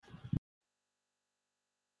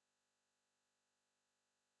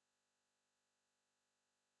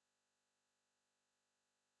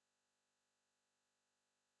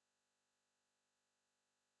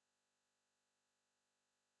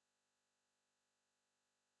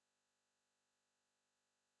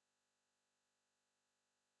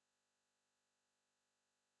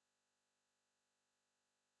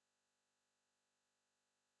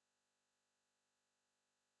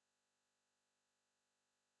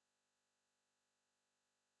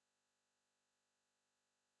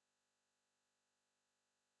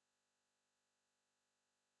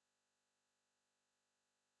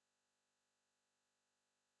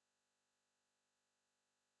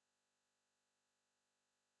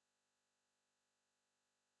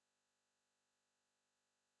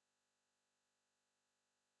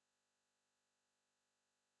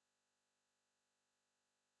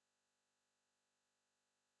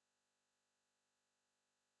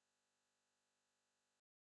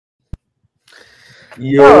Hello,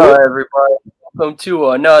 Yo, everybody. Welcome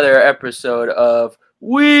to another episode of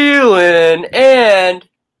Wheelin' and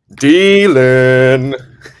Dylan.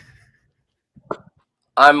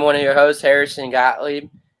 I'm one of your hosts, Harrison Gottlieb,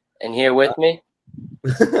 and here with me,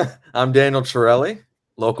 I'm Daniel Torelli,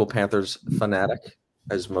 local Panthers fanatic,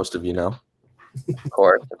 as most of you know. of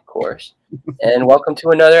course, and welcome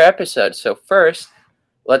to another episode. So first,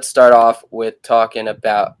 let's start off with talking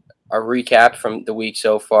about a recap from the week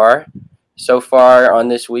so far. So far on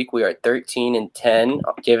this week, we are 13-10,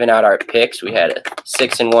 giving out our picks. We had a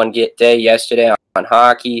 6-1 day yesterday on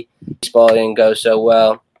hockey. Baseball didn't go so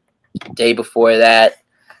well. Day before that,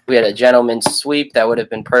 we had a gentleman's sweep that would have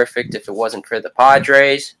been perfect if it wasn't for the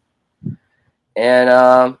Padres.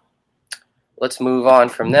 And let's move on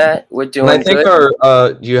from that. We're And I doing think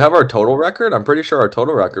good. do you have our total record? I'm pretty sure our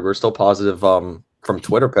total record, we're still positive from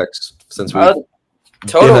Twitter picks since we've been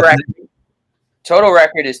Total record. Total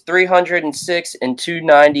record is 306 and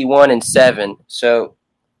 291 and 7. So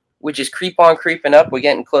we just creeping up. We're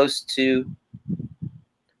getting close to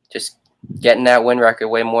just getting that win record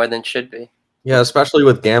way more than should be. Yeah, especially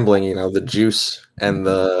with gambling, the juice and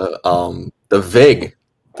the VIG,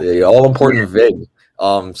 the all important VIG.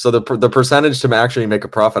 So the percentage to actually make a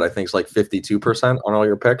profit, I think, is like 52% on all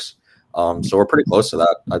your picks. So we're pretty close to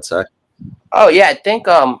that, I'd say. Oh yeah, I think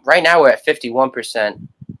right now we're at 51%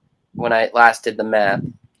 when I last did the math.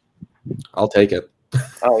 I'll take it.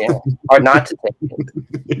 Oh yeah, hard not to take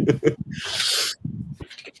it.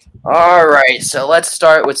 All right, so let's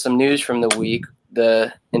start with some news from the week.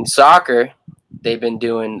 In soccer, they've been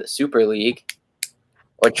doing the Super League,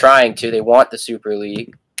 or trying to. They want the Super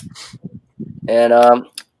League. And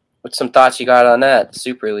what's some thoughts you got on that, the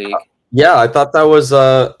Super League? Yeah, I thought that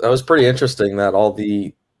was pretty interesting that all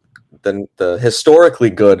the historically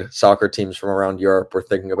good soccer teams from around Europe were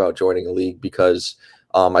thinking about joining a league because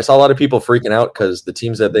I saw a lot of people freaking out because the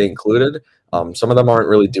teams that they included, some of them aren't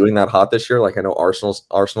really doing that hot this year. Like I know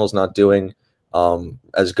Arsenal's not doing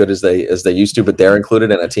as good as they used to, but they're included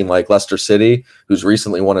in a team like Leicester City, who's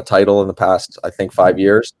recently won a title in the past, I think, 5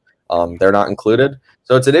 years. They're not included.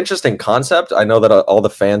 So it's an interesting concept. I know that all the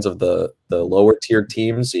fans of the lower tier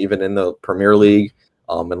teams, even in the Premier League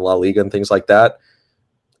and La Liga and things like that,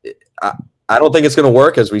 I don't think it's going to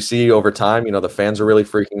work as we see over time. The fans are really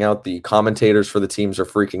freaking out. The commentators for the teams are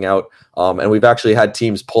freaking out. And we've actually had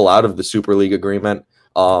teams pull out of the Super League agreement.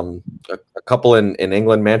 A couple in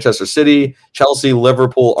England, Manchester City, Chelsea,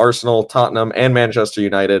 Liverpool, Arsenal, Tottenham, and Manchester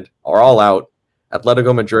United are all out.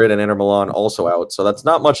 Atletico Madrid and Inter Milan also out. So that's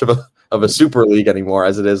not much of a Super League anymore,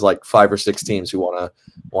 as it is like 5 or 6 teams who want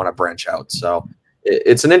to branch out. So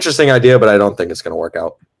it's an interesting idea, but I don't think it's going to work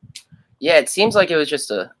out. Yeah, it seems like it was just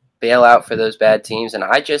a bailout for those bad teams, and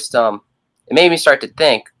I just it made me start to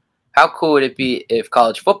think, how cool would it be if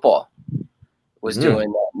college football was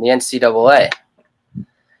doing that in the NCAA?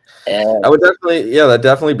 And I would that'd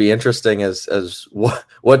definitely be interesting as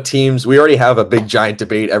what teams. We already have a big giant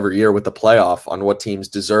debate every year with the playoff on what teams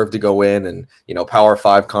deserve to go in, and Power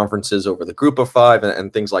 5 conferences over the Group of 5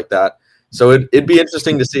 and things like that. So it'd be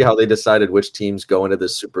interesting to see how they decided which teams go into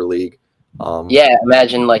this Super League. Yeah,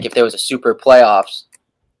 imagine like if there was a super playoffs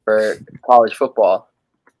for college football,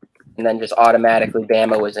 and then just automatically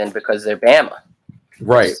Bama was in because they're Bama.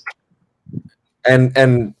 Right.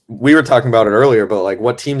 And we were talking about it earlier, but like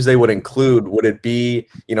what teams they would include, would it be,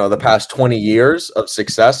 the past 20 years of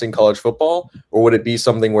success in college football, or would it be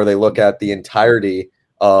something where they look at the entirety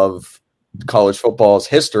of college football's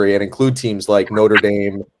history and include teams like Notre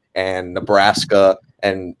Dame and Nebraska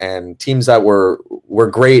and teams that were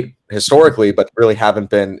great historically, but really haven't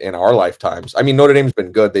been in our lifetimes? I mean, Notre Dame's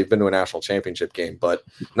been good. They've been to a national championship game, but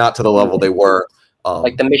not to the level they were.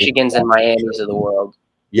 Like the Michigans and Miamis of the world.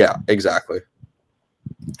 Yeah, exactly.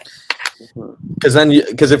 Because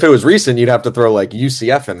if it was recent, you'd have to throw like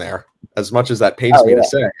UCF in there. As much as that pains me to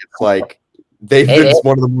say, it's like they've been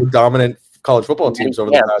one of the more dominant college football teams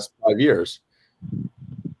over the past 5 years.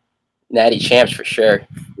 Natty champs for sure.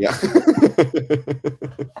 Yeah.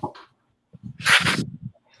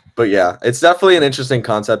 But yeah, it's definitely an interesting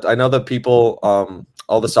concept. I know that people,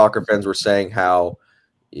 all the soccer fans were saying how,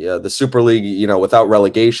 the Super League, without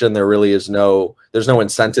relegation, there's no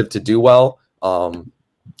incentive to do well.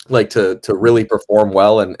 Like to really perform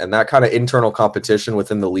well, and that kind of internal competition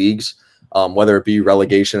within the leagues, whether it be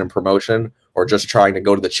relegation and promotion or just trying to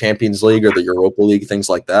go to the Champions League or the Europa League, things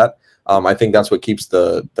like that. I think that's what keeps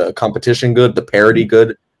the competition good, the parity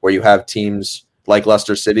good, where you have teams like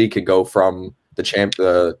Leicester City could go from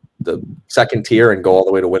the second tier and go all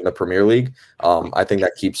the way to win the Premier League. I think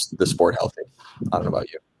that keeps the sport healthy. I don't know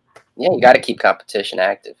about you. Yeah, you got to keep competition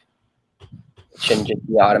active. It shouldn't just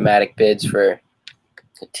be automatic bids for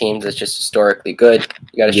teams that's just historically good.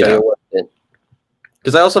 You got to show your worth.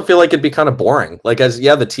 Because I also feel like it'd be kind of boring. Like,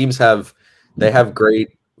 the teams have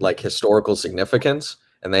great like historical significance,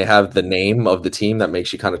 and they have the name of the team that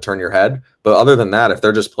makes you kind of turn your head. But other than that, if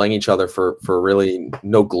they're just playing each other for really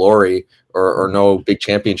no glory or no big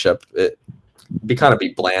championship, it'd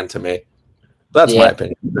be bland to me. That's my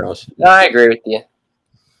opinion. No, I agree with you.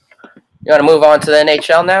 You want to move on to the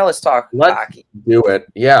NHL now? Let's talk hockey. Do it.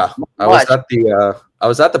 Yeah. I was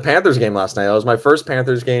at the Panthers game last night. That was my first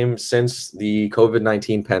Panthers game since the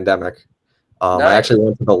COVID-19 pandemic. Nice. I actually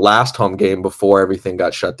went to the last home game before everything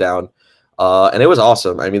got shut down. And it was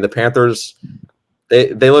awesome. I mean, the Panthers,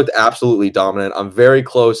 they looked absolutely dominant. I'm very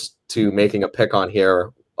close to making a pick on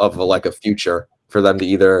here of a future for them to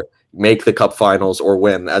either make the Cup Finals or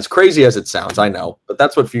win. As crazy as it sounds, I know, but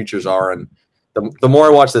that's what futures are. And the more I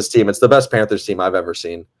watch this team, it's the best Panthers team I've ever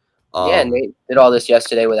seen. And they did all this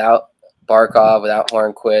yesterday without Barkov, without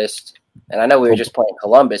Hornquist. And I know we were just playing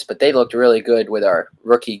Columbus, but they looked really good with our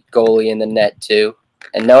rookie goalie in the net too.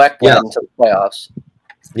 And no Ekblad until the playoffs.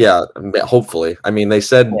 Yeah, hopefully. I mean, they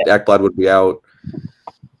said Ekblad would be out.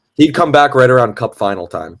 He'd come back right around Cup final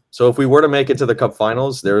time. So if we were to make it to the Cup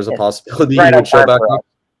Finals, there is a possibility he would show back up.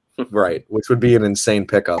 Right, which would be an insane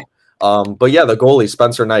pickup. But yeah, the goalie,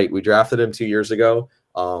 Spencer Knight, we drafted him 2 years ago.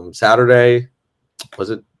 Saturday,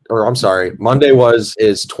 Monday was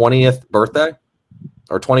his 20th birthday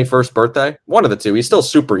or 21st birthday. One of the two. He's still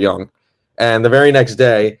super young. And the very next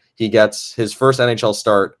day, he gets his first NHL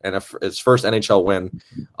start and his first NHL win.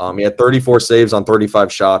 He had 34 saves on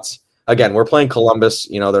 35 shots. Again, we're playing Columbus.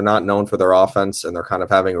 You know, they're not known for their offense, and they're kind of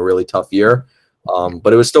having a really tough year.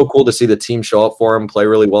 But it was still cool to see the team show up for him, play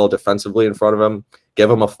really well defensively in front of him, give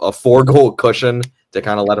him a 4-goal cushion to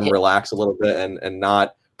kind of let him relax a little bit and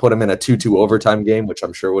not put him in a 2-2 overtime game, which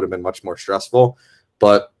I'm sure would have been much more stressful.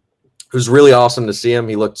 But it was really awesome to see him.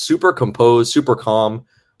 He looked super composed, super calm.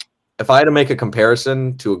 If I had to make a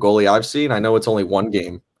comparison to a goalie I've seen, I know it's only one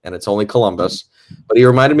game and it's only Columbus, but he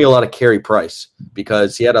reminded me a lot of Carey Price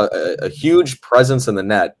because he had a huge presence in the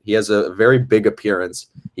net. He has a very big appearance.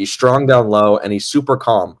 He's strong down low and he's super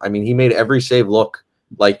calm. I mean, he made every save look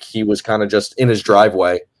like he was kind of just in his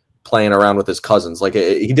driveway playing around with his cousins. Like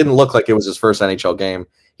he didn't look like it was his first NHL game.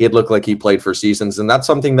 He had looked like he played for seasons. And that's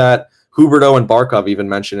something that Huberdeau and Barkov even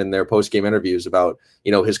mentioned in their post-game interviews about,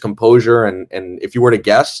 you know, his composure. And if you were to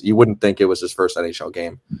guess, you wouldn't think it was his first NHL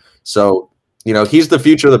game. So, you know, he's the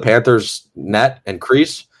future of the Panthers net and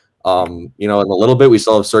crease. You know, in a little bit, we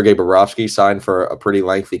still have Sergei Bobrovsky signed for a pretty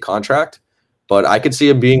lengthy contract, but I could see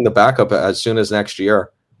him being the backup as soon as next year.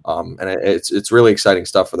 And it's really exciting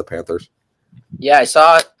stuff for the Panthers. Yeah, I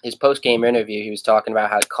saw his post-game interview. He was talking about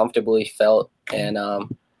how comfortable he felt, and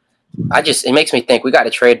it makes me think we got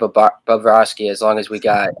to trade Bobrovsky as long as we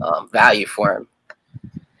got value for him.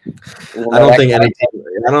 I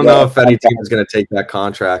don't know if any team is going to take that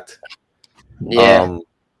contract. Yeah,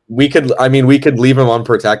 we could leave him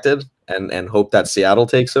unprotected and hope that Seattle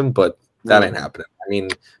takes him, but that ain't happening. I mean,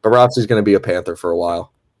 Bobrovsky's going to be a Panther for a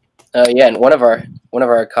while. Yeah, and one of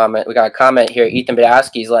our comment, we got a comment here. Ethan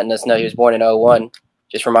Badowski's letting us know he was born in 2001,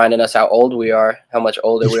 just reminding us how old we are, how much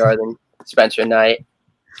older we are than Spencer Knight.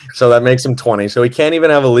 So that makes him 20. So he can't even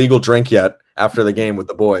have a legal drink yet after the game with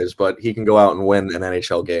the boys, but he can go out and win an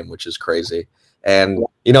NHL game, which is crazy. And,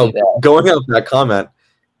 you know, going off that comment,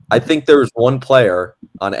 I think there's one player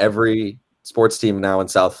on every sports team now in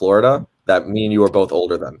South Florida that me and you are both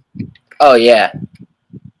older than. Oh, yeah.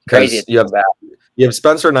 Crazy. You have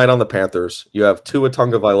Spencer Knight on the Panthers. You have Tua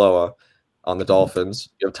Tagovailoa on the Dolphins.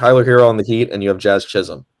 You have Tyler Hero on the Heat, and you have Jazz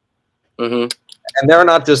Chisholm. Mm-hmm. And they're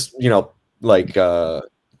not just, you know, like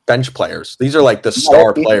bench players. These are like the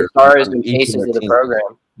star players. Stars and faces of the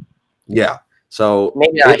program. Yeah. So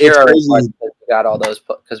maybe not Hero because we got all those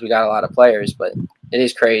because we got a lot of players, but it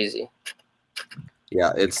is crazy.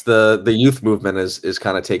 Yeah, it's the youth movement is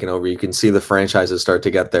kind of taking over. You can see the franchises start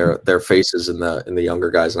to get their faces in the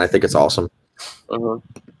younger guys, and I think it's awesome.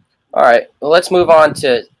 Mm-hmm. All right, well, let's move on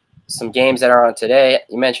to some games that are on today.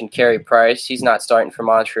 You mentioned Carey Price. He's not starting for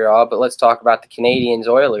Montreal, but let's talk about the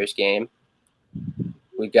Canadiens-Oilers game.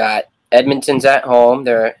 We got Edmonton's at home.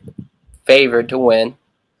 They're favored to win.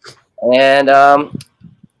 And I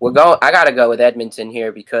got to go with Edmonton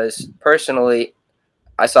here because personally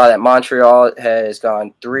I saw that Montreal has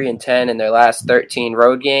gone 3-10 in their last 13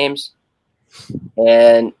 road games.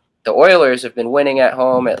 And the Oilers have been winning at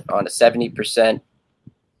home on a 70%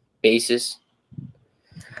 basis.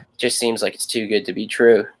 Just seems like it's too good to be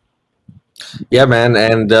true. Yeah, man.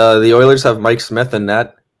 And the Oilers have Mike Smith in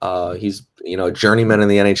net. He's a journeyman in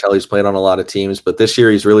the NHL. He's played on a lot of teams, but this year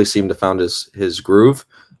he's really seemed to found his groove.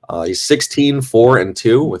 He's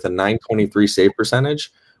 16-4-2 with a 923 save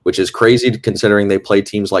percentage, which is crazy considering they play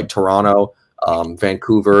teams like Toronto,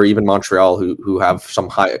 Vancouver, even Montreal, who have some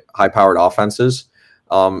high-powered offenses.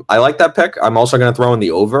 I like that pick. I'm also going to throw in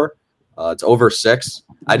the over. It's over 6.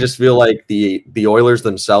 I just feel like the Oilers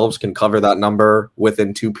themselves can cover that number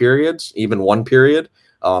within 2 periods, even 1 period.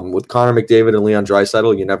 With Connor McDavid and Leon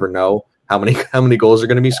Draisaitl, you never know how many goals are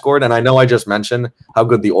going to be scored. And I know I just mentioned how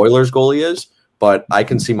good the Oilers goalie is, but I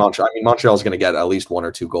can see Montreal. I mean, Montreal is going to get at least 1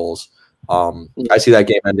 or 2 goals. I see that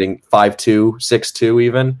game ending 5-2, 6-2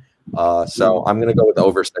 even. So I'm going to go with the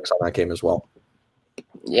over 6 on that game as well.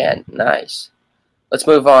 Yeah, nice. Let's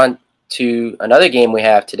move on to another game we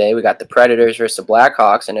have today. We got the Predators versus the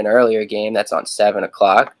Blackhawks in an earlier game that's on 7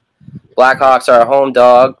 o'clock. Blackhawks are a home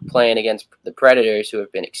dog playing against the Predators, who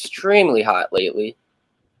have been extremely hot lately.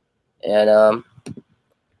 And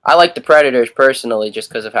I like the Predators personally just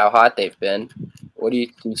because of how hot they've been. Do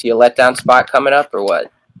you see a letdown spot coming up or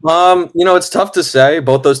what? It's tough to say.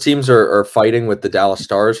 Both those teams are fighting with the Dallas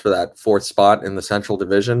Stars for that 4th spot in the Central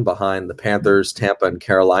Division behind the Panthers, Tampa, and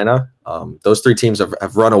Carolina. Those 3 teams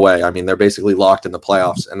have run away. I mean, they're basically locked in the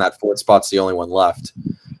playoffs, and that 4th spot's the only one left.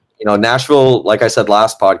 Nashville, like I said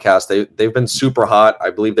last podcast, they've been super hot. I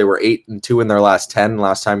believe they were 8-2 in their last 10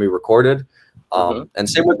 last time we recorded. And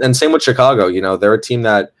same with Chicago. They're a team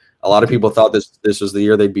that a lot of people thought this was the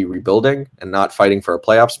year they'd be rebuilding and not fighting for a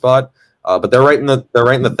playoff spot. But they're right in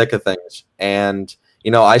the thick of things. And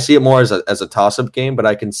I see it more as a toss-up game, but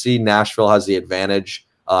I can see Nashville has the advantage,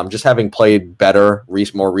 just having played better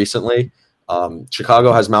more recently.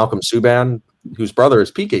 Chicago has Malcolm Subban, whose brother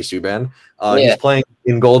is PK Subban. He's playing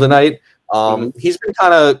in Goldenite.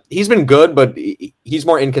 He's been good, but he's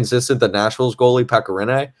more inconsistent than Nashville's goalie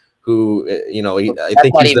Pekka, who I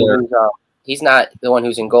think he's not the one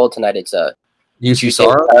who's in goal tonight. It's UC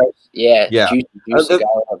Saros. Yeah. Juicy guy,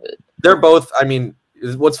 I love it. They're both. I mean,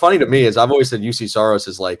 what's funny to me is I've always said UC Saros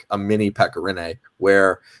is like a mini Pekka,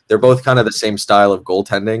 where they're both kind of the same style of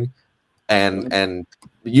goaltending, and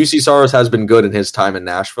UC Saros has been good in his time in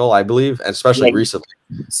Nashville, I believe, especially recently.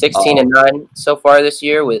 16-9 so far this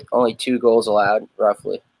year with only 2 goals allowed,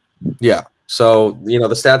 roughly. Yeah. So the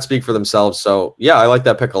stats speak for themselves. So yeah, I like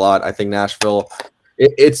that pick a lot. I think Nashville.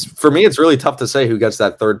 It's for me. It's really tough to say who gets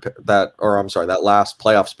that last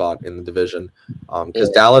playoff spot in the division, because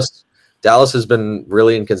Dallas has been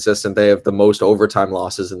really inconsistent. They have the most overtime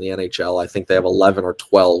losses in the NHL. I think they have 11 or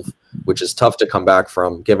 12, which is tough to come back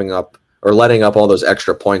from giving up or letting up all those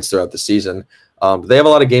extra points throughout the season. They have a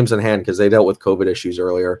lot of games in hand because they dealt with COVID issues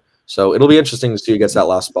earlier. So it'll be interesting to see who gets that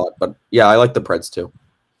last spot. But yeah, I like the Preds too.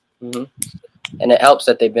 Mm-hmm. And it helps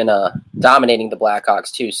that they've been dominating the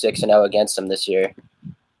Blackhawks too, 6-0 against them this year.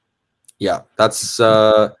 Yeah, that's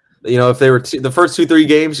if they were the first 2-3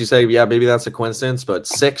 games, you say, yeah, maybe that's a coincidence. But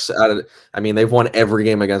 6 out of, they've won every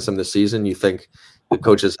game against them this season. You think the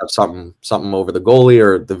coaches have something over the goalie,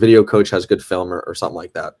 or the video coach has good film, or something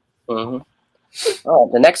like that. Mm-hmm. Oh,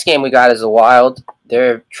 the next game we got is the Wild.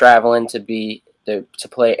 They're traveling to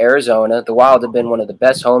play Arizona. The Wild have been one of the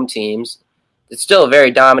best home teams. It's still a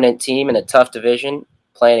very dominant team in a tough division,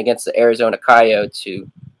 playing against the Arizona Coyotes, who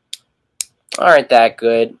aren't that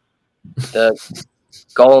good. The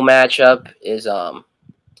goal matchup is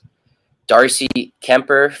Darcy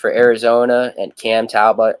Kemper for Arizona and Cam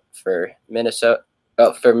Talbot for Minnesota.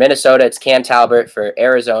 For Minnesota, it's Cam Talbot. For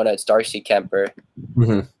Arizona, it's Darcy Kemper.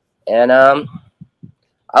 Mm-hmm. And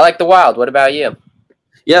I like the Wild. What about you?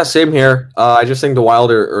 Yeah, same here. I just think the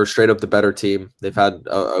Wild are straight up the better team. They've had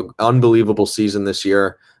an unbelievable season this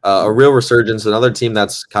year, a real resurgence. Another team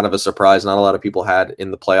that's kind of a surprise. Not a lot of people had in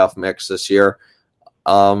the playoff mix this year.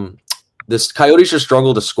 This Coyotes just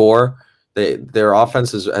struggle to score. Their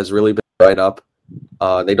offense has really been right up.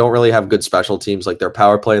 They don't really have good special teams. Like their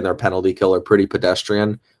power play and their penalty kill are pretty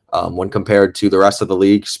pedestrian when compared to the rest of the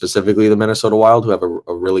league, specifically the Minnesota Wild, who have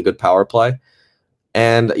a really good power play.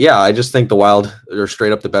 And yeah, I just think the Wild are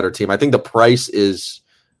straight up the better team. I think the price is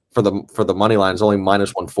for the money line is only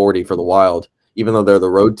 -140 for the Wild, even though they're the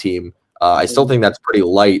road team. I still think that's pretty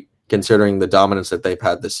light considering the dominance that they've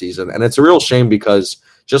had this season. And it's a real shame because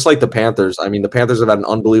just like the Panthers, the Panthers have had an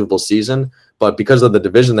unbelievable season, but because of the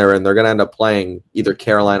division they're in, they're going to end up playing either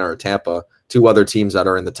Carolina or Tampa, 2 other teams that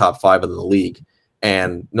are in the top 5 of the league.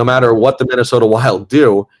 And no matter what the Minnesota Wild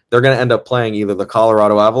do, they're going to end up playing either the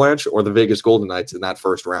Colorado Avalanche or the Vegas Golden Knights in that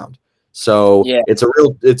first round. So yeah, it's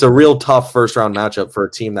a real tough first round matchup for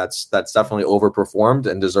a team that's definitely overperformed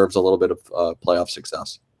and deserves a little bit of playoff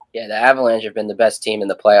success. Yeah, the Avalanche have been the best team in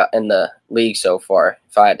the league so far,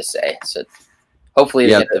 if I had to say. So hopefully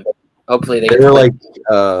they get Hopefully they They get were to like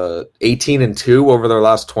 18-2 over their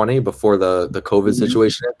last 20 before the COVID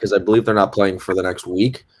situation, because I believe they're not playing for the next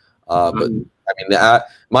week. But I mean,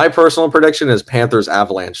 my personal prediction is Panthers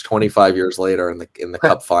Avalanche 25 years later in the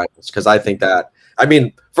Cup Finals, because I think that. I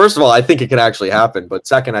mean, first of all, I think it could actually happen, but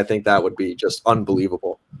second, I think that would be just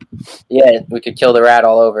unbelievable. Yeah, we could kill the rat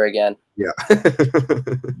all over again. Yeah.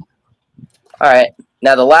 All right.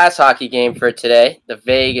 Now, the last hockey game for today, the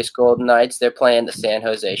Vegas Golden Knights, they're playing the San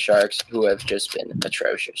Jose Sharks, who have just been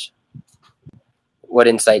atrocious. What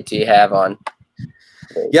insight do you have on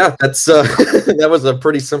Vegas? Yeah, that's that was a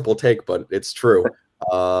pretty simple take, but it's true.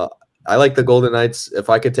 I like the Golden Knights. If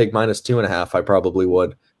I could take -2.5, I probably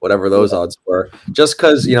would, whatever those odds were. Just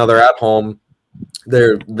because they're at home,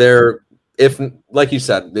 they're if like you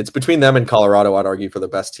said, it's between them and Colorado. I'd argue for the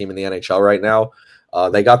best team in the NHL right now.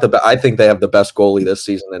 They got I think they have the best goalie this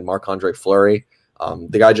season in Marc-Andre Fleury.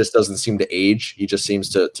 The guy just doesn't seem to age. He just seems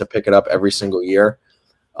to pick it up every single year.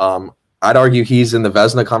 I'd argue he's in the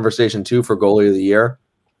Vezina conversation too for goalie of the year.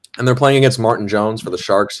 And they're playing against Martin Jones for the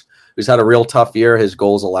Sharks, who's had a real tough year. His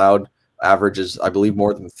goals allowed average is, I believe,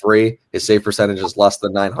 more than 3. His save percentage is less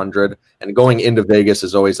than 900. And going into Vegas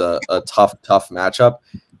is always a tough matchup.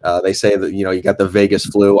 They say that, you got the Vegas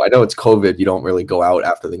flu. I know it's COVID. You don't really go out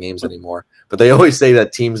after the games anymore. But they always say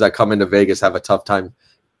that teams that come into Vegas have a tough time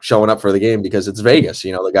showing up for the game because it's Vegas.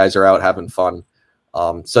 The guys are out having fun.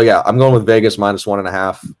 So, yeah, I'm going with Vegas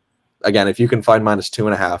 -1.5. Again, if you can find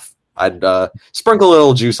 -2.5, I'd sprinkle a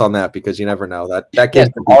little juice on that because you never know. That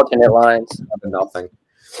game could be alternate lines. Nothing.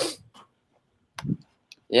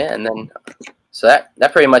 Yeah, and then so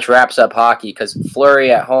that pretty much wraps up hockey because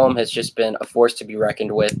Fleury at home has just been a force to be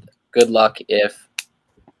reckoned with. Good luck if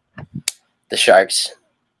the Sharks.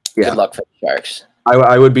 Yeah. Good luck for the Sharks.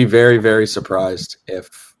 I would be very, very surprised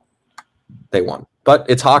if they won. But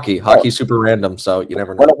it's hockey. Hockey's super random, so you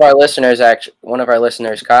never know. One of our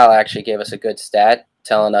listeners, Kyle, actually gave us a good stat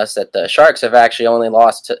telling us that the Sharks have actually only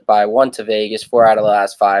lost by 1 to Vegas 4 out of the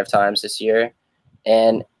last 5 times this year.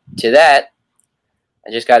 And to that, I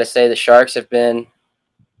just got to say the Sharks have been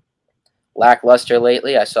lackluster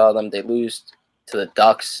lately. I saw they lose to the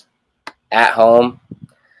Ducks at home.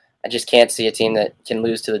 I just can't see a team that can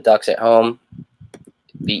lose to the Ducks at home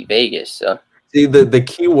beat Vegas. So. See, the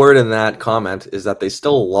key word in that comment is that they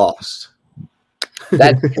still lost.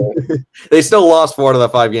 That's true. They still lost 4 out of the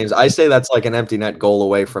 5 games. I say that's like an empty net goal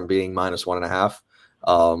away from being -1.5.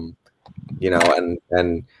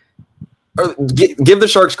 And give the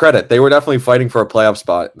Sharks credit. They were definitely fighting for a playoff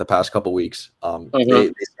spot the past couple weeks.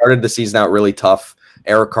 They started the season out really tough.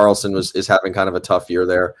 Erik Karlsson is having kind of a tough year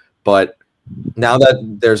there. But now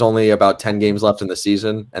that there's only about 10 games left in the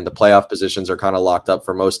season and the playoff positions are kind of locked up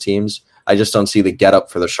for most teams, I just don't see the get up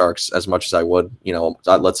for the Sharks as much as I would,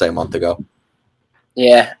 let's say a month ago.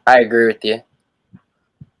 Yeah, I agree with you.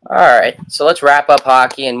 All right, so let's wrap up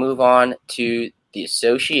hockey and move on to the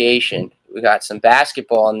association. We got some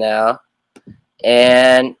basketball now,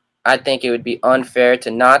 and I think it would be unfair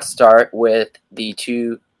to not start with the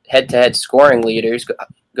 2 head-to-head scoring leaders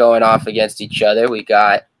going off against each other. We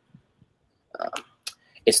got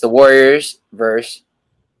it's the Warriors versus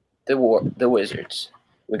the Wizards.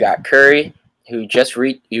 We got Curry, who just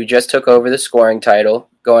took over the scoring title,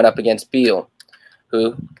 going up against Beal,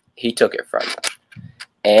 who he took it from.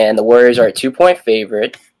 And the Warriors are a 2-point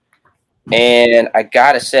favorite. And I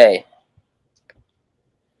gotta say,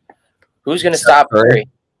 who's gonna stop Curry?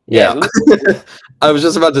 Yeah. I was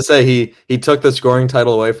just about to say he took the scoring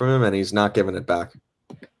title away from him and he's not giving it back.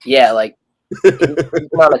 Yeah, he's been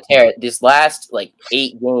on a tear. This last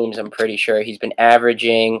 8 games, I'm pretty sure he's been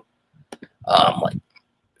averaging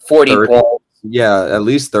 40 points. Yeah, at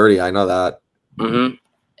least 30. I know that. Mm-hmm.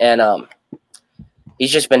 And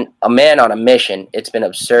he's just been a man on a mission. It's been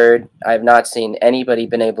absurd. I have not seen anybody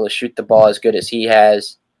been able to shoot the ball as good as he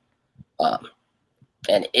has.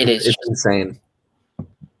 And it's just insane.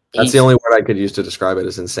 That's the only word I could use to describe it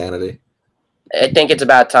is insanity. I think it's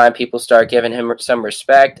about time people start giving him some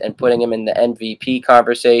respect and putting him in the MVP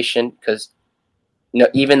conversation because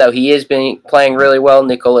even though he is playing really well,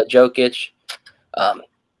 Nikola Jokic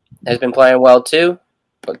has been playing well too,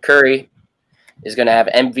 but Curry is going to have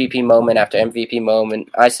MVP moment after MVP moment.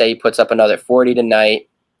 I say he puts up another 40 tonight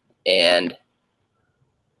and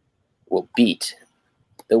will beat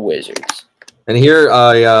the Wizards. And here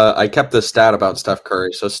I kept the stat about Steph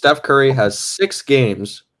Curry. So Steph Curry has 6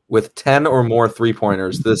 games with 10 or more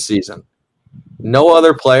 3-pointers this season. No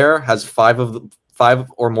other player has 5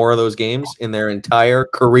 or more of those games in their entire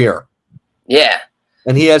career. Yeah.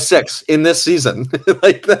 And he has 6 in this season.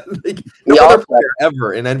 No other player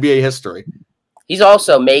ever in NBA history. He's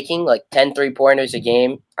also making like 10 3-pointers a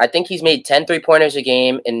game. I think he's made 10 3-pointers a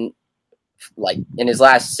game in his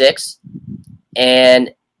last 6,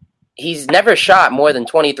 and he's never shot more than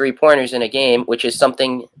 20 3-pointers in a game, which is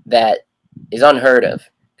something that is unheard of.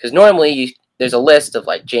 Because normally there's a list of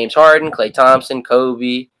like James Harden, Klay Thompson,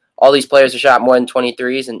 Kobe. All these players have shot more than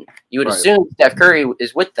 23s, and you would assume Steph Curry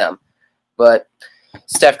is with them. But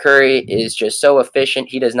Steph Curry is just so efficient.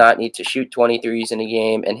 He does not need to shoot 23s in a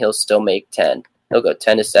game, and he'll still make 10. He'll go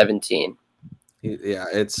 10 to 17. Yeah,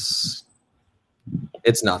 it's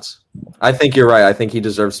nuts. I think you're right. I think he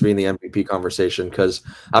deserves to be in the MVP conversation because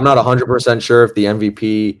I'm not 100% sure if the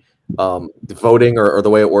MVP voting or the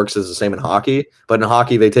way it works is the same in hockey. But in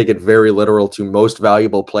hockey, they take it very literal to most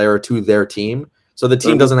valuable player to their team. So the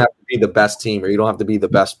team doesn't have to be the best team, or you don't have to be the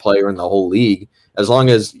best player in the whole league. As long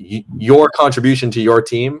as your contribution to your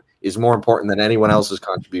team is more important than anyone else's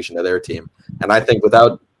contribution to their team. And I think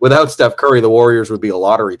without Steph Curry, the Warriors would be a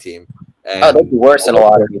lottery team. And, they'd be worse than a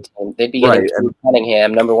lottery team. They'd be getting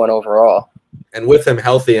Cunningham, number 1 overall. And with him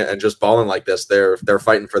healthy and just balling like this, they're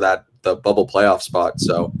fighting for the bubble playoff spot.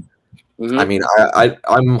 So, I mean,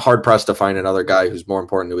 I'm hard pressed to find another guy who's more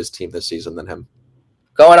important to his team this season than him.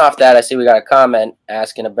 Going off that, I see we got a comment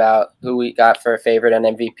asking about who we got for favorite and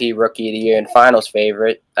MVP, Rookie of the Year, and Finals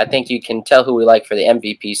favorite. I think you can tell who we like for the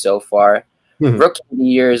MVP so far. Rookie of the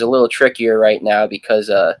Year is a little trickier right now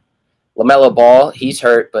because LaMelo Ball, he's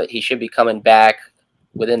hurt, but he should be coming back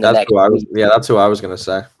within the next week. That's who I was going to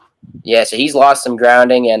say. Yeah, so he's lost some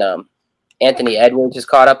grounding, and Anthony Edwards is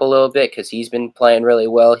caught up a little bit because he's been playing really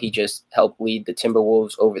well. He just helped lead the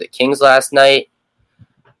Timberwolves over the Kings last night.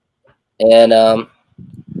 And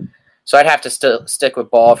so I'd have to still stick with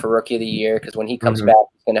Ball for Rookie of the Year because when he comes back,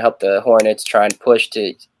 he's going to help the Hornets try and push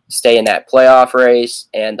to stay in that playoff race.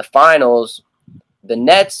 And the Finals, the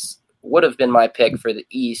Nets would have been my pick for the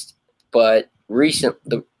East, but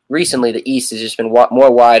recently the East has just been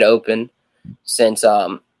more wide open since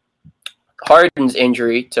Harden's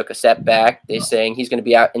injury took a step back. They're saying he's going to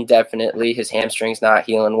be out indefinitely. His hamstring's not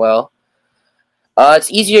healing well.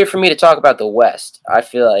 It's easier for me to talk about the West. I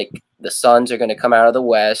feel like the Suns are going to come out of the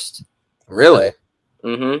West. Really?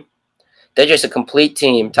 Mm-hmm. They're just a complete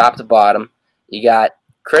team, top to bottom. You got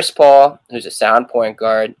Chris Paul, who's a sound point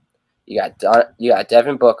guard. You got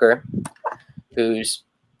Devin Booker, who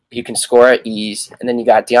can score at ease, and then you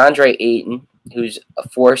got DeAndre Ayton, who's a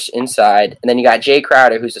force inside, and then you got Jay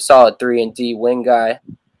Crowder, who's a solid 3-and-D wing guy,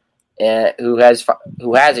 and who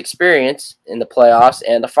has experience in the playoffs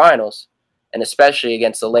and the finals, and especially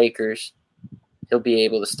against the Lakers, he'll be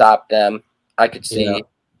able to stop them. I could see. Yeah.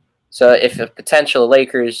 So if a potential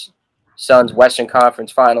Lakers-Suns Western Conference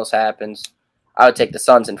Finals happens, I would take the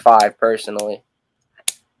Suns in 5 personally,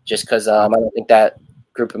 just because I don't think that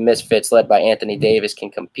group of misfits led by Anthony Davis can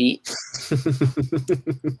compete.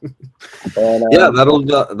 And,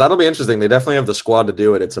 that'll be interesting. They definitely have the squad to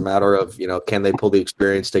do it. It's a matter of, can they pull the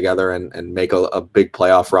experience together and make a big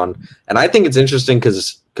playoff run? And I think it's interesting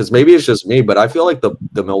because maybe it's just me, but I feel like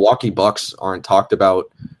the Milwaukee Bucks aren't talked about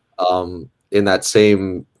in that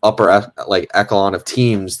same upper echelon of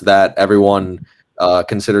teams that everyone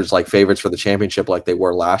considers like favorites for the championship, like they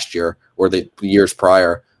were last year or the years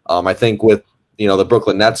prior. I think with the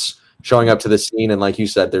Brooklyn Nets showing up to the scene, and like you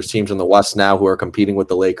said, there's teams in the West now who are competing with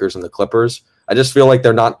the Lakers and the Clippers. I just feel like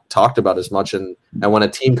they're not talked about as much, and when a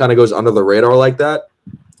team kind of goes under the radar like that,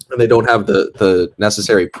 and they don't have the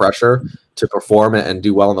necessary pressure to perform and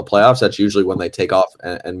do well in the playoffs, that's usually when they take off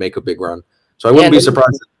and make a big run. So I wouldn't be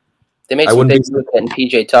surprised. They made some big moves in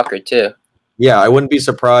PJ Tucker too. Yeah, I wouldn't be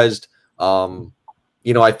surprised.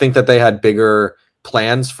 I think that they had bigger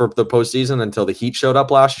plans for the postseason until the Heat showed up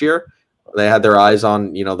last year. They had their eyes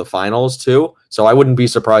on, the finals too. So I wouldn't be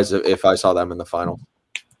surprised if I saw them in the final.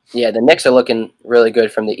 Yeah, the Knicks are looking really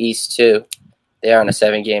good from the East too. They are on a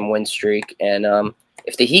 7-game win streak. And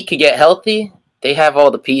if the Heat could get healthy, they have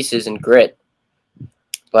all the pieces and grit.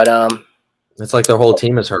 But it's like their whole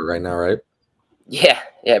team is hurt right now, right? Yeah,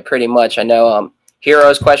 pretty much. I know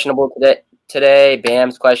Hero's questionable today.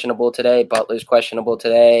 Bam's questionable today. Butler's questionable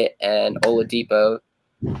today. And Oladipo,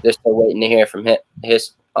 they're still waiting to hear from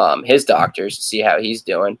his doctors to see how he's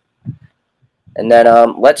doing. And then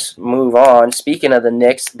let's move on. Speaking of the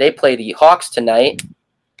Knicks, they play the Hawks tonight.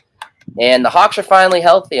 And the Hawks are finally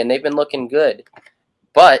healthy, and they've been looking good.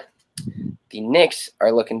 But the Knicks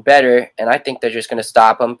are looking better, and I think they're just going to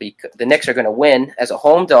stop them because the Knicks are going to win as a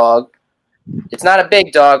home dog. It's not a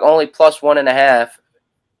big dog, only plus 1.5,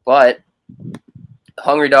 but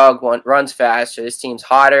Hungry Dog runs faster. This team's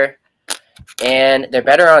hotter, and they're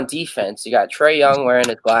better on defense. You got Trae Young wearing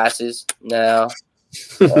his glasses now.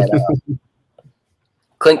 And,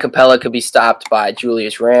 Clint Capella could be stopped by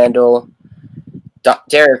Julius Randle.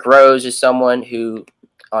 Derrick Rose is someone who,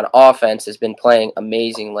 on offense, has been playing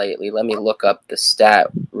amazing lately. Let me look up the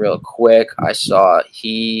stat real quick. I saw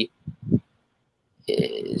he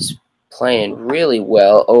is playing really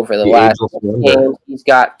well over the last game. He's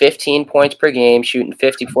got 15 points per game, shooting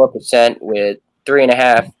 54% with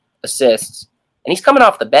 3.5 assists. And he's coming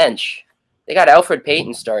off the bench. They got Elfrid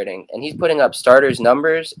Payton starting, and he's putting up starters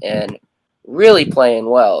numbers and really playing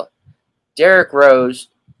well. Derrick Rose,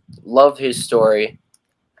 love his story.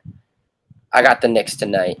 I got the Knicks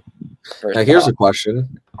tonight. Now, here's a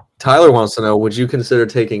question. Tyler wants to know, would you consider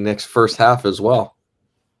taking Knicks first half as well?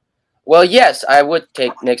 Well, yes, I would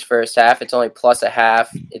take Knicks first half. It's only +0.5.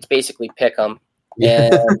 It's basically pick 'em.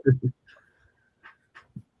 And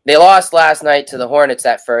they lost last night to the Hornets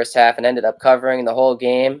that first half and ended up covering the whole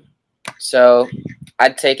game. So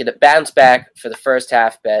I'd take it a bounce back for the first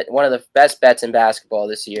half bet. One of the best bets in basketball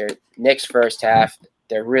this year. Knicks first half.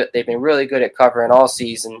 They've been really good at covering all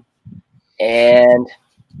season. And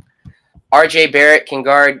R.J. Barrett can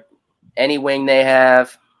guard any wing they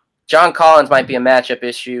have. John Collins might be a matchup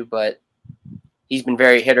issue, but he's been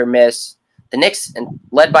very hit or miss. The Knicks, and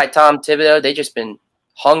led by Tom Thibodeau, they've just been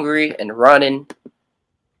hungry and running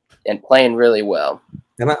and playing really well.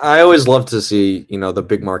 And I always love to see, the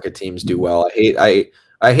big market teams do well. I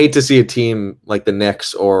hate to see a team like the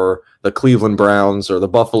Knicks or the Cleveland Browns or the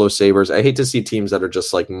Buffalo Sabres. I hate to see teams that are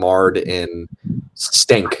just like marred in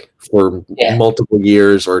stink for multiple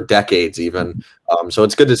years or decades even. So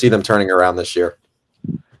it's good to see them turning around this year.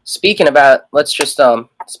 Speaking about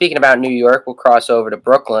New York, we'll cross over to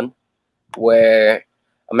Brooklyn, where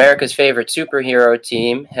America's favorite superhero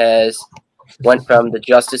team has went from the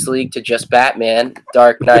Justice League to just Batman.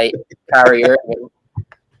 Dark Knight, Kyrie Irving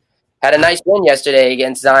had a nice win yesterday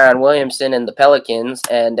against Zion Williamson and the Pelicans,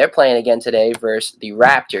 and they're playing again today versus the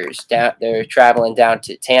Raptors. They're traveling down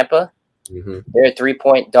to Tampa. Mm-hmm. They're a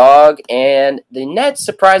 3-point dog, and the Nets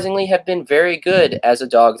surprisingly have been very good as a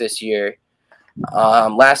dog this year.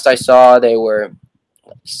 Last I saw, they were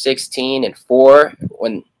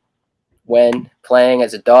 16-4 when playing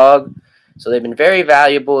as a dog. So they've been very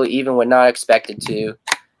valuable even when not expected to.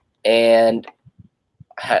 And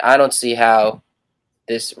I don't see how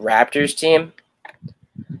this Raptors team,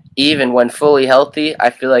 even when fully healthy, I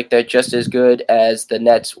feel like they're just as good as the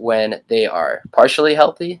Nets when they are partially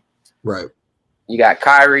healthy. Right. You got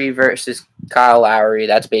Kyrie versus Kyle Lowry.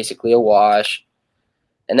 That's basically a wash.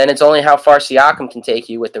 And then it's only how far Siakam can take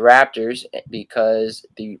you with the Raptors, because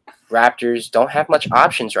the Raptors don't have much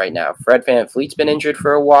options right now. Fred VanVleet's been injured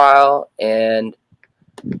for a while, and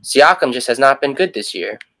Siakam just has not been good this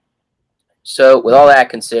year. So with all that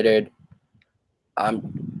considered,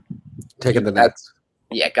 I'm taking the Nets.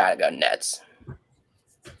 Yeah, gotta go Nets.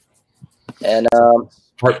 And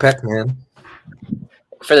Heart peck, man.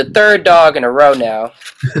 For the third dog in a row now,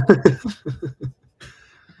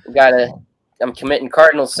 I'm committing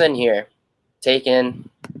cardinal sin here, taking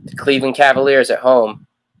the Cleveland Cavaliers at home.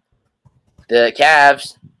 The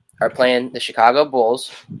Cavs are playing the Chicago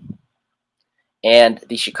Bulls, and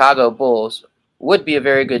the Chicago Bulls would be a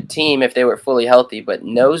very good team if they were fully healthy, but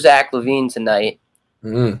no Zach LaVine tonight.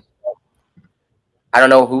 I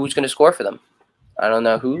don't know who's going to score for them. I don't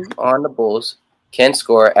know who on the Bulls can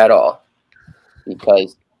score at all,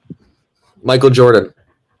 because Michael Jordan.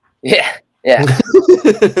 Yeah.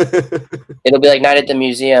 It'll be like Night at the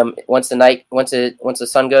Museum. Once the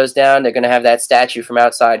sun goes down, they're going to have that statue from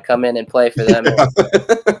outside come in and play for them.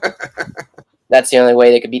 That's the only way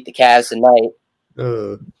they could beat the Cavs tonight.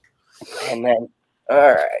 And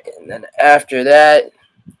then after that,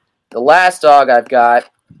 the last dog I've got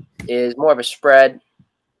is more of a spread.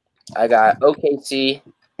 I got OKC.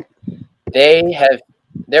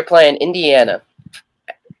 They're playing Indiana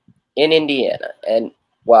in Indiana, and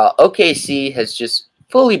while OKC has just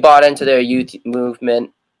fully bought into their youth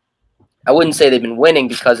movement, I wouldn't say they've been winning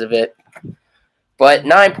because of it, but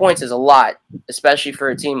 9 points is a lot, especially for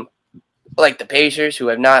a team like the Pacers, who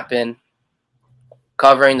have not been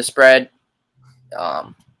covering the spread.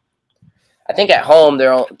 I think at home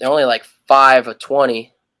they're only like 5 of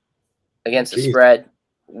 20 against the spread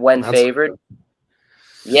when favored.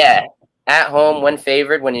 Yeah, at home when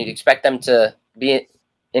favored, when you'd expect them to be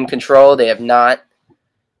in control, they have not.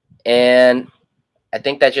 And I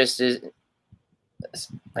think that just is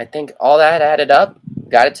 – I think all that added up,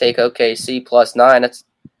 got to take OKC +9.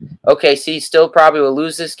 OKC still probably will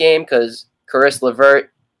lose this game because Caris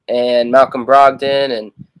LeVert and Malcolm Brogdon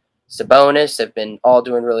and Sabonis have been all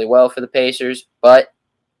doing really well for the Pacers. But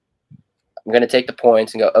I'm going to take the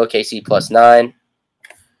points and go OKC +9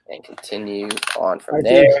 and continue on from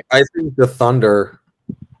there. I think the Thunder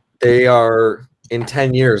they are in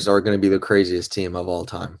 10 years are going to be the craziest team of all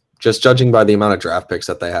time. Just judging by the amount of draft picks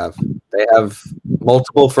that they have. They have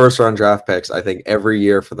multiple first-round draft picks, I think, every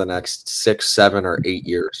year for the next 6, 7, or 8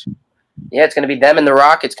 years. Yeah, it's going to be them and the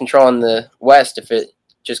Rockets controlling the West if it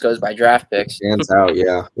just goes by draft picks. Stands out,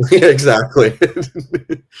 yeah. Yeah, exactly.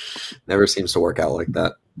 Never seems to work out like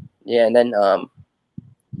that. Yeah, and then, all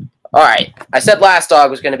right. I said last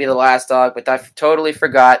dog was going to be the last dog, but I totally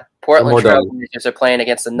forgot. Portland Trailblazers are playing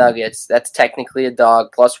against the Nuggets. That's technically a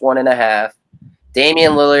dog, plus 1.5.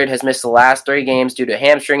 Damian Lillard has missed the last 3 games due to a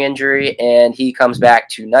hamstring injury, and he comes back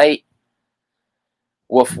tonight.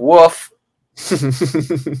 Woof, woof.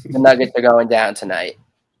 The Nuggets are going down tonight.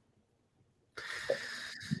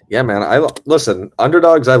 Yeah, man. Listen,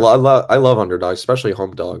 underdogs. I love underdogs, especially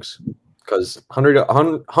home dogs, because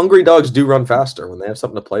hungry dogs do run faster when they have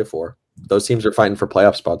something to play for. Those teams are fighting for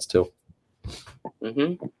playoff spots too.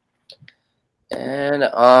 Mm-hmm.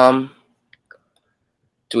 And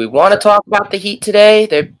do we want to talk about the Heat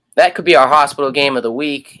today? That could be our hospital game of the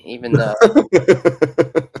week, even though.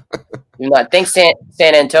 I think San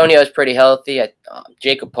Antonio is pretty healthy.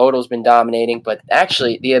 Jacob Poeltl's been dominating, but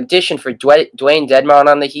actually the addition for Dwayne Dedmon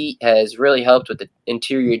on the Heat has really helped with the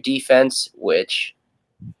interior defense, which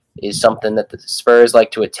is something that the Spurs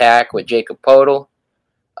like to attack with Jacob Poeltl.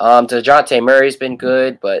 DeJounte Murray's been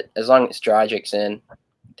good, but as long as Dragic's in, I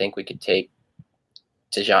think we could take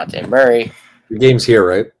DeJounte Murray. The game's here,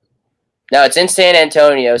 right? No, it's in San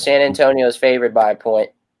Antonio. San Antonio is favored by a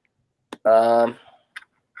point. I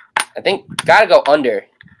think got to go under.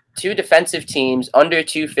 2 defensive teams, under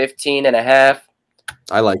 215.5.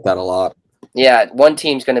 I like that a lot. Yeah, one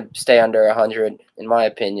team's going to stay under 100, in my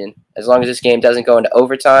opinion. As long as this game doesn't go into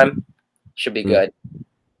overtime, should be good.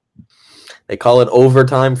 They call it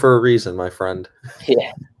overtime for a reason, my friend.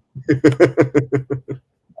 Yeah.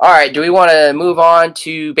 All right, do we want to move on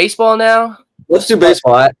to baseball now? Let's do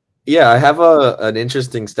baseball. I have an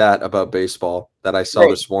interesting stat about baseball that I saw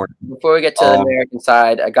this morning. Before we get to the American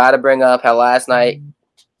side, I got to bring up how last night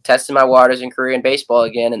tested my waters in Korean baseball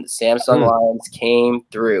again, and the Samsung Lions came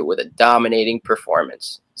through with a dominating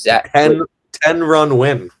performance. 10-run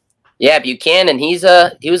win. Yeah, Buchanan, he was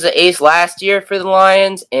the ace last year for the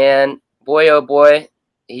Lions, and boy, oh boy,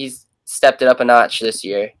 he's stepped it up a notch this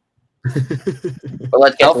year. But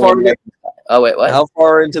let's get Oh wait, what? How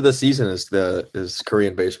far into the season is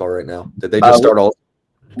Korean baseball right now? Did they just start all?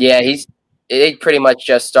 Yeah, they pretty much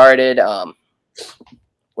just started.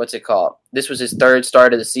 What's it called? This was his 3rd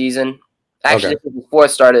start of the season. Actually, This was his 4th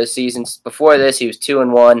start of the season. Before this, he was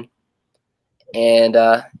 2-1,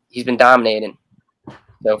 and he's been dominating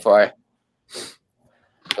so far.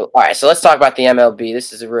 All right, so let's talk about the MLB.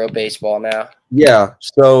 This is a real baseball now. Yeah.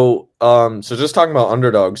 So just talking about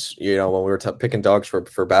underdogs, when we were picking dogs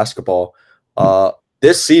for basketball,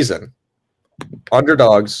 this season,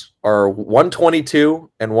 underdogs are 122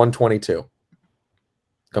 and 122,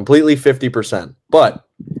 completely 50%. But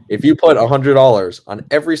if you put $100 on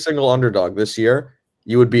every single underdog this year,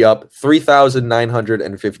 you would be up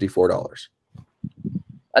 $3,954.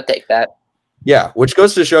 I'll take that. Yeah, which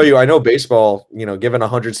goes to show you, I know baseball, given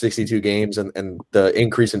 162 games and the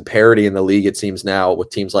increase in parity in the league, it seems now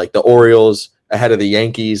with teams like the Orioles ahead of the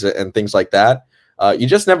Yankees and things like that, you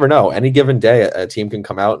just never know. Any given day, a team can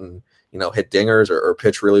come out and, hit dingers or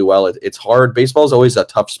pitch really well. It's hard. Baseball is always a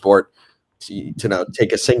tough sport to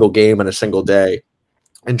take a single game in a single day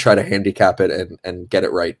and try to handicap it and get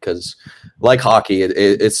it right. Because like hockey,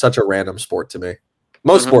 it's such a random sport to me.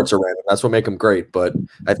 Most sports are random. That's what makes them great. But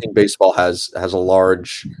I think baseball has a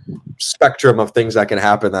large spectrum of things that can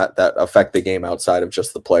happen that affect the game outside of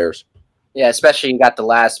just the players. Yeah, especially you got the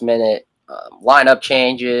last minute lineup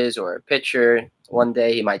changes or a pitcher. One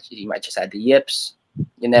day he might just have the yips.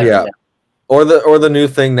 You never know. Or the new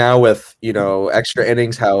thing now with extra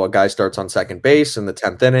innings, how a guy starts on second base in the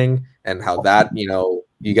 10th inning, and how that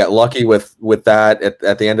you get lucky with that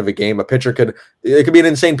at the end of a game. A pitcher could be an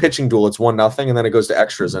insane pitching duel. It's 1-0, and then it goes to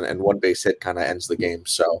extras, and one base hit kind of ends the game.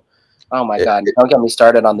 So, oh my God, don't get me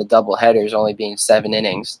started on the double headers only being 7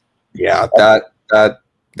 innings. Yeah, that's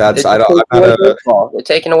They're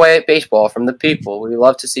taking away baseball from the people. We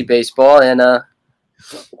love to see baseball, and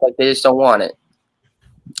like they just don't want it.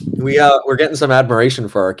 We're getting some admiration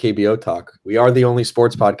for our KBO talk. We are the only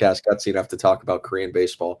sports podcast gutsy enough to talk about Korean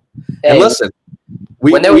baseball. Hey, and listen,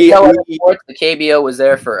 when there was no other sports, the KBO was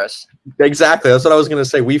there for us. Exactly. That's what I was going to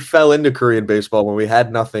say. We fell into Korean baseball when we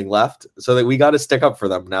had nothing left, so that we got to stick up for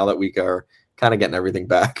them now that we are kind of getting everything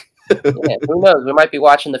back. Yeah, who knows? We might be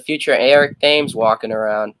watching the future Eric Thames walking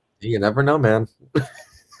around. You never know, man.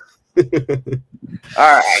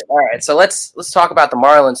 All right. So let's talk about the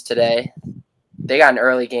Marlins today. they got an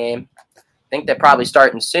early game. I think they're probably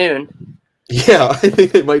starting soon. Yeah, I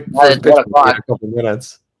think they might It's 1 o'clock. In a couple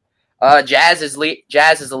minutes. Jazz is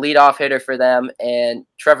the leadoff hitter for them, and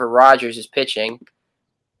Trevor Rogers is pitching.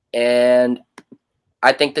 And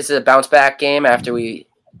I think this is a bounce back game after we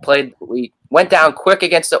went down quick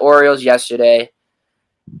against the Orioles yesterday,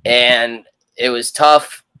 and it was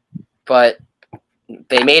tough, but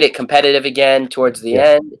they made it competitive again towards the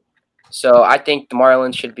end. So I think the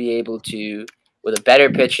Marlins should be able to, with a better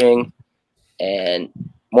pitching and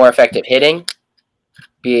more effective hitting,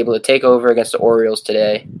 be able to take over against the Orioles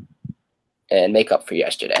today and make up for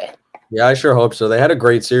yesterday. Yeah, I sure hope so. They had a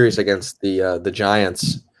great series against the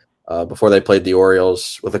Giants before they played the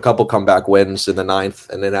Orioles with a couple comeback wins in the ninth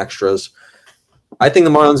and in extras. I think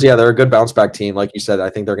the Marlins, they're a good bounce-back team. Like you said, I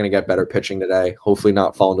think they're going to get better pitching today, hopefully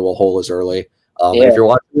not fall into a hole as early. If you're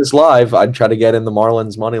watching this live, I'd try to get in the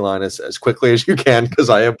Marlins money line as quickly as you can because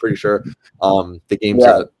I am pretty sure the game's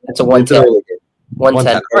it's a 110.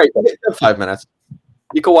 110. All right, 5 minutes.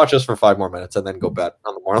 You can watch us for 5 more minutes and then go bet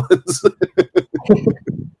on the Marlins.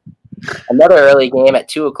 Another early game at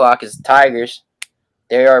 2 o'clock is the Tigers.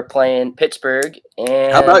 They are playing Pittsburgh.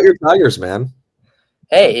 And how about your Tigers, man?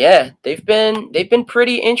 Hey, yeah, they've been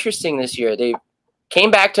pretty interesting this year. They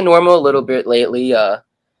came back to normal a little bit lately,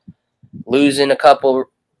 losing a couple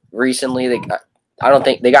recently. They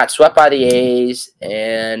got swept by the A's,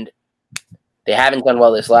 and they haven't done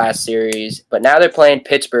well this last series. But now they're playing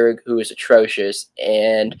Pittsburgh, who is atrocious,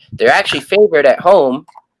 and they're actually favored at home.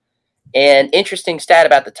 And interesting stat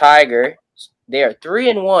about the Tigers, they are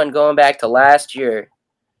 3-1 going back to last year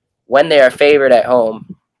when they are favored at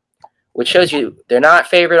home, which shows you they're not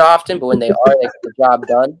favored often, but when they are, they get the job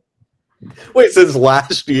done. Wait, since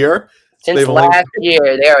last year? Since last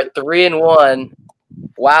year, they are 3-1.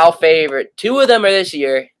 Wow, favored. 2 of them are this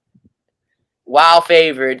year. Wow,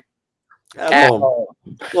 favored. At home.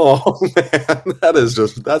 Oh man,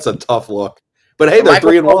 that's a tough look. But hey, they're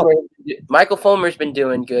 3-1. Michael Fulmer's been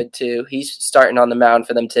doing good too. He's starting on the mound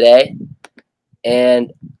for them today,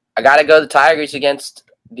 and I got to go the Tigers against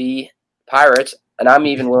the Pirates, and I'm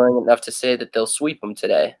even willing enough to say that they'll sweep them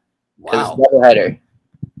today. Wow, it's doubleheader.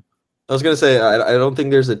 I was gonna say I don't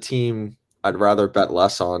think there's a team I'd rather bet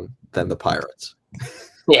less on than the Pirates.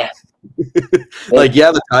 Yeah,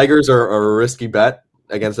 the Tigers are a risky bet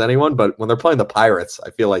against anyone, but when they're playing the Pirates, I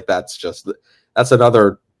feel like that's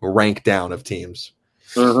another rank down of teams.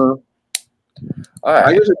 Mm-hmm. All right.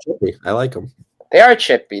 Tigers are chippy. I like them. They are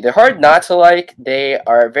chippy. They're hard not to like. They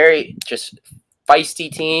are a very just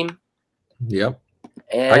feisty team. Yep.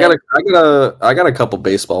 And I got a couple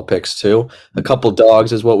baseball picks too. A couple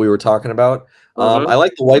dogs is what we were talking about. I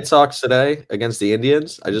like the White Sox today against the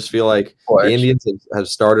Indians. I just feel like the Indians have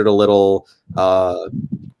started a little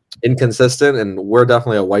inconsistent, and we're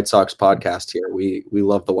definitely a White Sox podcast here. We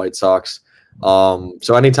love the White Sox.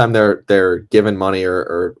 So anytime they're given money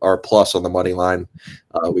or plus on the money line,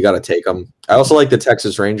 we got to take them. I also like the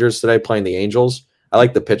Texas Rangers today playing the Angels. I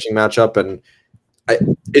like the pitching matchup, and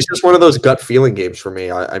it's just one of those gut feeling games for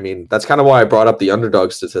me. I mean, that's kind of why I brought up the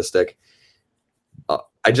underdog statistic.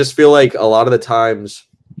 I just feel like a lot of the times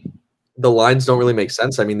the lines don't really make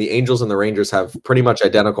sense. I mean, the Angels and the Rangers have pretty much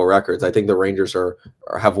identical records. I think the Rangers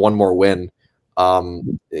have one more win.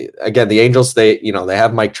 Again, the Angels, they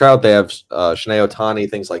have Mike Trout, they have Shohei Ohtani,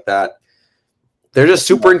 things like that. They're just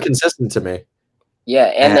super inconsistent to me. Yeah,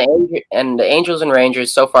 and the Angels and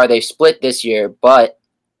Rangers, so far they've split this year, but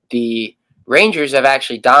the Rangers have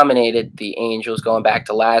actually dominated the Angels going back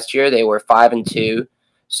to last year. They were 5-2,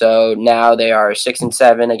 so now they are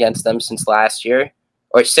 6-7 against them since last year,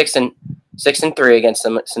 or 6-3 against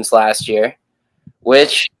them since last year,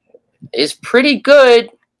 which is pretty good.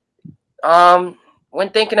 When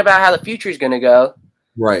thinking about how the future is going to go,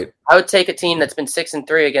 right? I would take a team that's been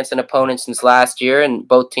 6-3 against an opponent since last year, and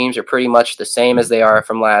both teams are pretty much the same as they are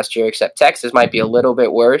from last year, except Texas might be a little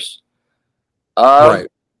bit worse. Right,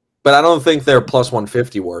 but I don't think they're plus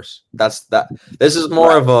 150 worse. This is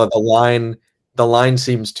more of the line. The line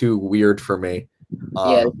seems too weird for me.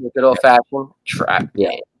 Yeah, it's a good old fashioned trap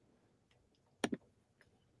game.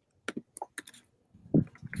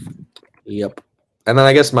 Yep. And then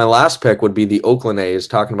I guess my last pick would be the Oakland A's,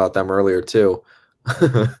 talking about them earlier too.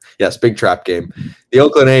 Yes, big trap game. The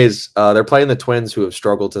Oakland A's, they're playing the Twins, who have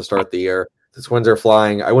struggled to start the year. The Twins are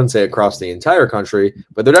flying, I wouldn't say across the entire country,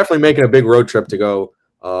 but they're definitely making a big road trip to go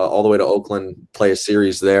all the way to Oakland, play a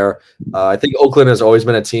series there. I think Oakland has always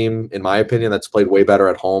been a team, in my opinion, that's played way better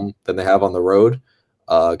at home than they have on the road.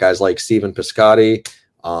 Guys like Steven Piscotty.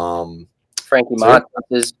 Frankie Montas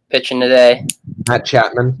is pitching today. Matt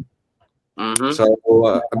Chapman. Mm-hmm.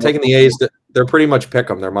 So I'm taking the A's. They're pretty much pick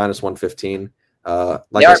 'em. They're minus 115.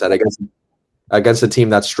 Like I said, against a team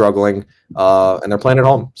that's struggling, and they're playing at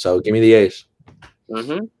home. So give me the A's.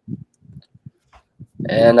 Mm-hmm.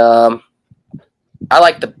 And I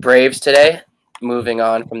like the Braves today. Moving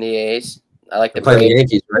on from the A's, I like the Braves. The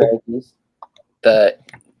Yankees, right? The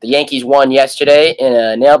Yankees won yesterday in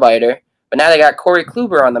a nail biter, but now they got Corey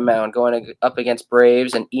Kluber on the mound going up against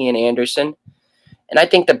Braves and Ian Anderson. And I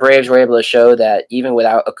think the Braves were able to show that even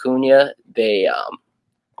without Acuna, they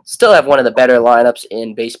still have one of the better lineups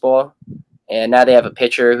in baseball. And now they have a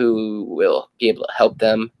pitcher who will be able to help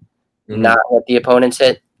them not let the opponents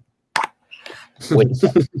hit.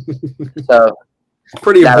 So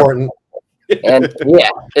pretty important. And yeah,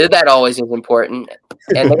 that always is important.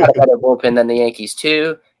 And they got a better bullpen than the Yankees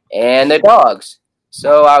too, and they're dogs.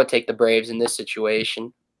 So I would take the Braves in this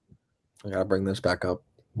situation. I gotta bring this back up.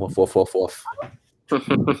 Woof, woof, woof, woof.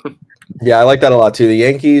 Yeah, I like that a lot too. The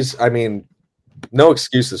Yankees, I mean, no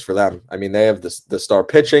excuses for them. I mean, they have the star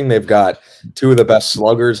pitching. They've got two of the best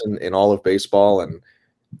sluggers in all of baseball. And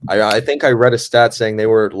I think I read a stat saying they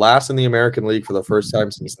were last in the American League for the first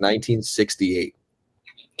time since 1968.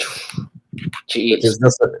 Jeez. Which is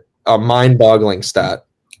just a mind-boggling stat.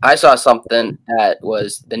 I saw something that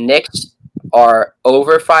was the Knicks are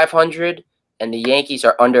over 500 and the Yankees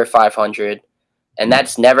are under 500. And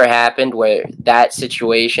that's never happened where that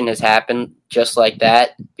situation has happened just like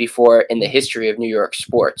that before in the history of New York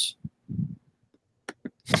sports.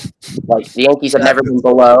 Like the Yankees have never been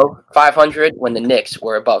below 500 when the Knicks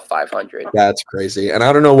were above 500. That's crazy. And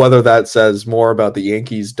I don't know whether that says more about the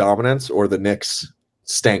Yankees' dominance or the Knicks'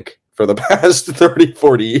 stink for the past 30,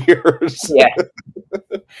 40 years. Yeah.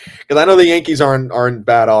 Because I know the Yankees aren't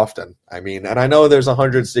bad often. I mean, and I know there's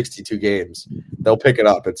 162 games. They'll pick it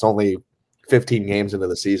up. It's only 15 games into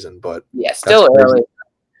the season, but yeah, still early.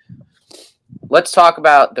 Let's talk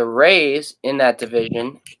about the Rays in that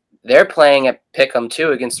division. They're playing at Pick'em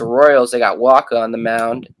 2 against the Royals. They got Walker on the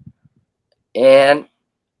mound. And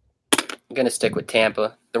I'm going to stick with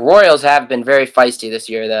Tampa. The Royals have been very feisty this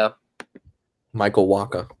year, though. Michael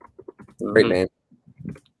Wacha. Great name.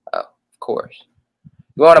 Oh, of course.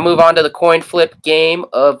 You want to move on to the coin flip game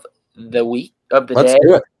of the week, of the day?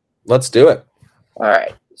 Let's do it. All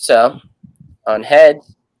right. So, on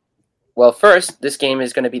heads, well, first, this game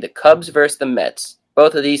is going to be the Cubs versus the Mets.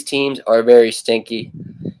 Both of these teams are very stinky.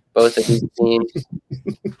 Both of these teams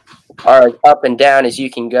are as up and down as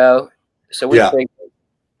you can go. So we think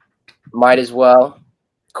might as well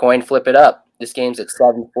coin flip it up. This game's at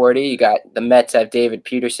 7:40. You got the Mets have David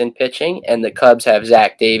Peterson pitching, and the Cubs have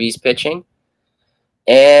Zach Davies pitching.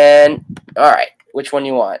 And all right, which one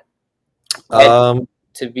you want? Heads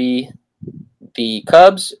to be the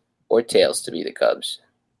Cubs or tails to be the Cubs?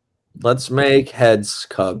 Let's make heads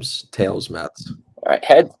Cubs, tails Mets. All right,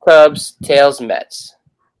 heads Cubs, tails Mets.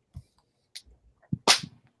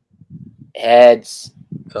 Heads.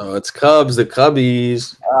 So it's Cubs, the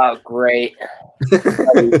Cubbies. Oh, great.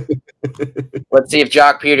 Let's see if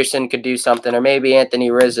Jock Peterson could do something, or maybe Anthony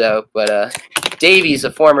Rizzo. But Davies,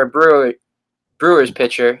 a former Brewers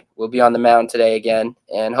pitcher, will be on the mound today again,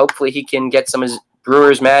 and hopefully he can get some of his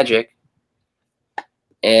Brewers magic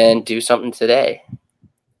and do something today.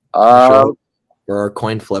 For our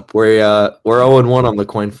coin flip, we're 0-1 on the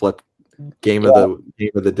coin flip game of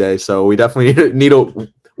the day, so we definitely need a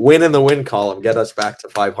win in the win column, get us back to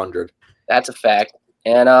 500. That's a fact.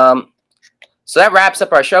 And so that wraps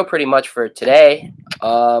up our show pretty much for today.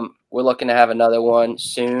 We're looking to have another one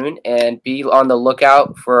soon, and be on the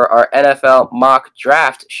lookout for our NFL mock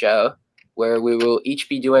draft show, where we will each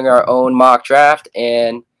be doing our own mock draft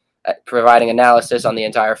and providing analysis on the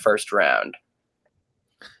entire first round.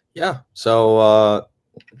 Yeah, so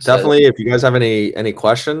definitely, if you guys have any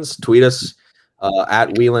questions, tweet us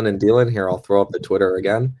at Wheelin' and Dealin'. Here, I'll throw up the Twitter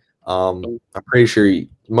again. I'm pretty sure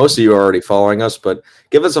most of you are already following us, but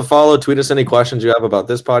give us a follow. Tweet us any questions you have about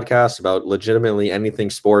this podcast, about legitimately anything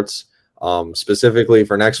sports, specifically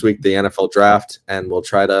for next week, the NFL draft, and we'll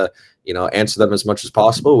try to answer them as much as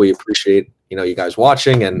possible. We appreciate you guys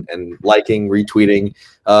watching and liking, retweeting.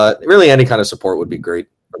 Really, any kind of support would be great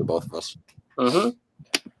for the both of us. Mm-hmm.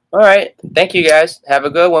 All right. Thank you, guys. Have a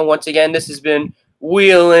good one. Once again, this has been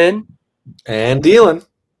Wheelin' and Dealin'.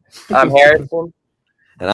 I'm Harrison.